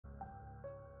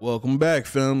Welcome back,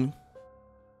 family.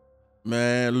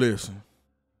 Man, listen.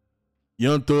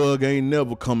 Young Thug ain't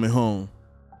never coming home.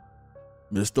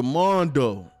 Mr.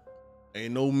 Mondo.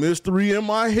 Ain't no mystery in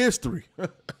my history.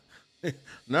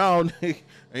 Now,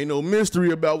 ain't no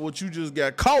mystery about what you just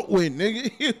got caught with,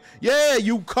 nigga. Yeah,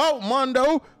 you caught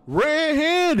Mondo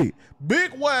red-handed.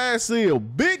 Big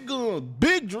YSL, big guns,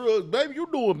 big drugs, baby. You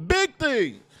doing big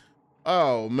things.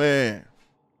 Oh, man.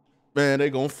 Man, they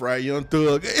gonna fry Young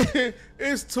Thug.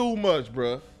 It's too much,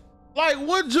 bro.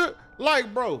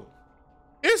 Like, bro,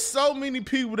 it's so many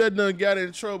people that done got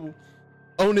in trouble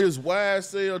on this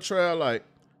YSL trial. Like,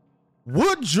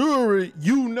 what jury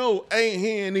you know ain't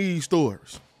hearing these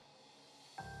stories?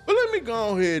 But let me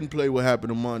go ahead and play what happened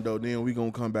to Mondo, then we gonna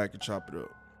come back and chop it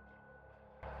up.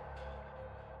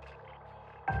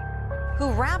 Who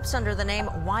raps under the name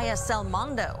YSL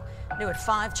Mondo. New at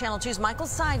 5, Channel 2's Michael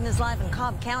Seiden is live in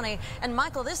Cobb County. And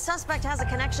Michael, this suspect has a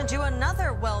connection to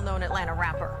another well-known Atlanta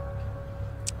rapper.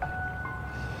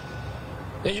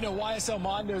 Yeah, you know, YSL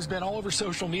Mondo has been all over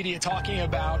social media talking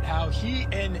about how he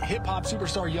and hip-hop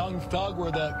superstar Young Thug were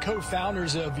the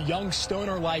co-founders of Young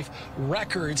Stoner Life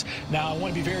Records. Now, I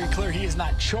want to be very clear, he is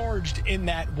not charged in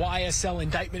that YSL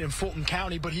indictment in Fulton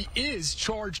County, but he is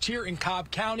charged here in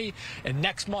Cobb County, and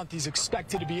next month he's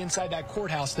expected to be inside that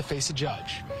courthouse to face a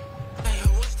judge.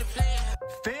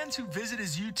 Fans who visit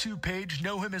his YouTube page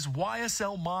know him as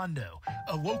YSL Mondo,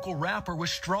 a local rapper with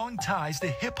strong ties to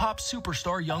hip-hop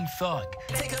superstar Young Thug.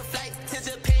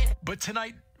 But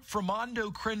tonight,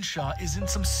 Fremondo Crenshaw is in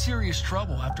some serious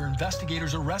trouble after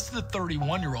investigators arrested the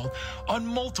 31-year-old on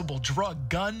multiple drug,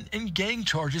 gun, and gang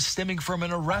charges stemming from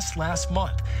an arrest last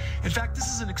month. In fact,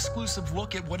 this is an exclusive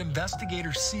look at what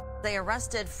investigators see. They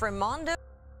arrested Fremondo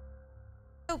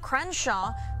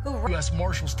Crenshaw, who U.S.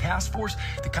 Marshals Task Force,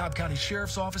 the Cobb County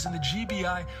Sheriff's Office, and the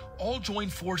GBI all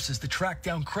joined forces to track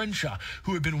down Crenshaw,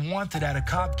 who had been wanted out of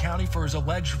Cobb County for his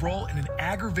alleged role in an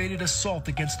aggravated assault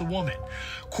against a woman.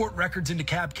 Court records in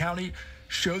DeKalb County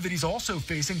show that he's also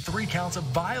facing 3 counts of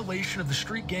violation of the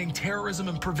Street Gang Terrorism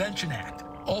and Prevention Act.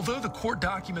 Although the court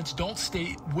documents don't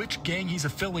state which gang he's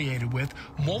affiliated with,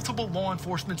 multiple law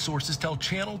enforcement sources tell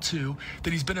Channel 2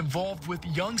 that he's been involved with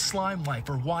Young Slime Life,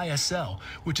 or YSL,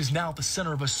 which is now at the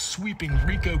center of a sweeping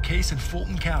RICO case in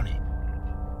Fulton County.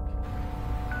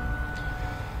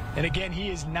 And again, he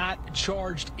is not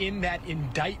charged in that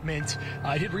indictment.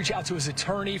 I did reach out to his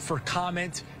attorney for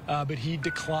comment, but he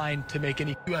declined to make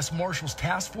any. U.S. Marshals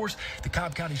Task Force, the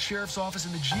Cobb County Sheriff's Office,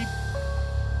 and the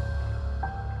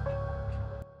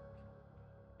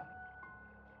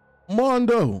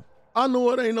Mondo, I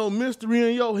know it ain't no mystery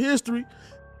in your history.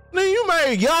 Then you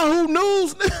made Yahoo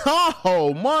News.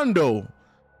 Oh, Mondo.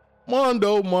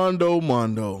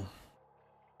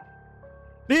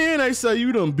 Then they say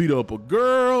you done beat up a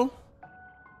girl.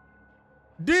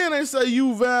 Then they say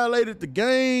you violated the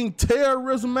gang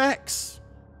terrorism acts.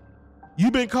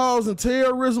 You been causing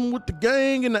terrorism with the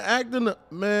gang and the acting.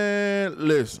 Man,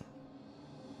 listen.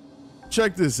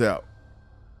 Check this out.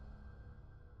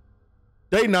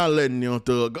 They not letting Young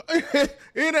Thug go.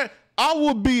 I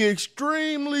would be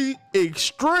extremely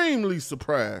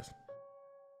surprised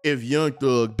if Young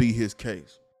Thug beat his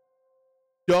case.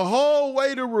 The whole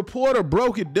way the reporter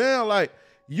broke it down, like,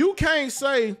 you can't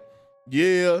say,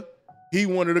 yeah, he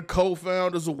one of the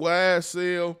co-founders of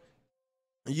YSL.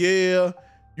 Yeah,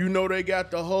 you know they got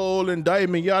the whole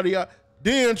indictment, yada, yada.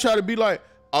 Then try to be like,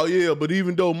 oh yeah, but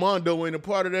even though Mondo ain't a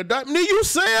part of that indictment, then you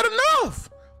said enough.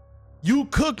 You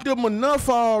cooked them enough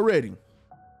already.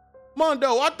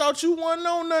 Mondo, I thought you wasn't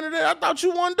on none of that. I thought you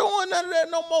wasn't doing none of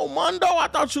that no more. Mondo, I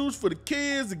thought you was for the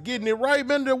kids and getting it right,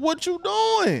 man. What you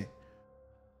doing?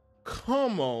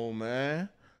 Come on, man.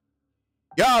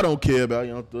 Y'all don't care about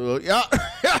Young Thug.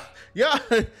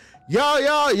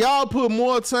 Y'all put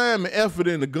more time and effort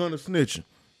into gunner snitching.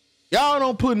 Y'all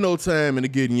don't put no time into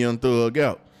getting Young Thug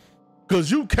out. Cause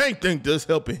you can't think this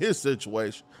helping his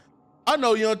situation. I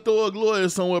know Young Thug lawyer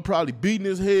somewhere probably beating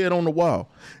his head on the wall.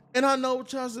 And I know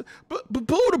what y'all said, but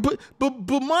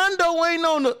Mondo ain't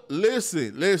on the,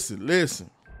 listen.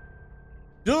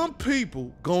 Dumb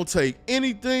people gonna take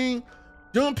anything,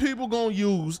 dumb people gonna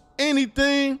use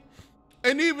anything.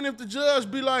 And even if the judge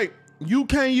be like, you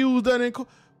can't use that in court,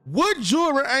 what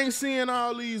juror ain't seeing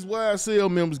all these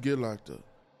YSL members get locked up?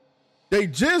 They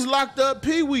just locked up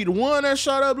Pee Wee, the one that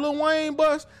shot up Lil Wayne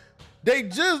bus. They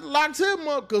just locked him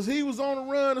up because he was on the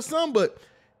run or something, but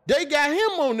they got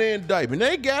him on the indictment.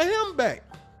 They got him back.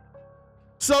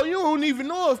 So you don't even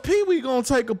know if Pee Wee gonna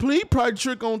take a plea. He probably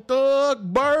trick on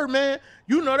Thug, Birdman.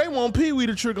 You know they want Pee Wee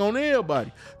to trick on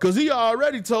everybody because he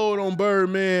already told on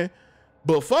Birdman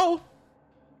before.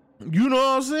 You know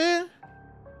what I'm saying?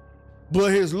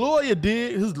 But his lawyer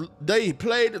did. They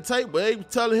played the tape, but they was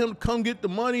telling him to come get the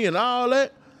money and all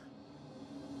that.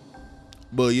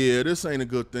 But yeah, this ain't a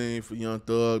good thing for Young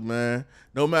Thug, man.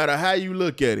 No matter how you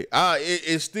look at it,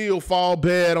 it still fall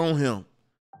bad on him.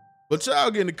 But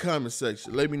y'all get in the comment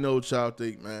section. Let me know what y'all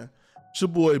think, man. It's your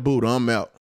boy Buddha. I'm out.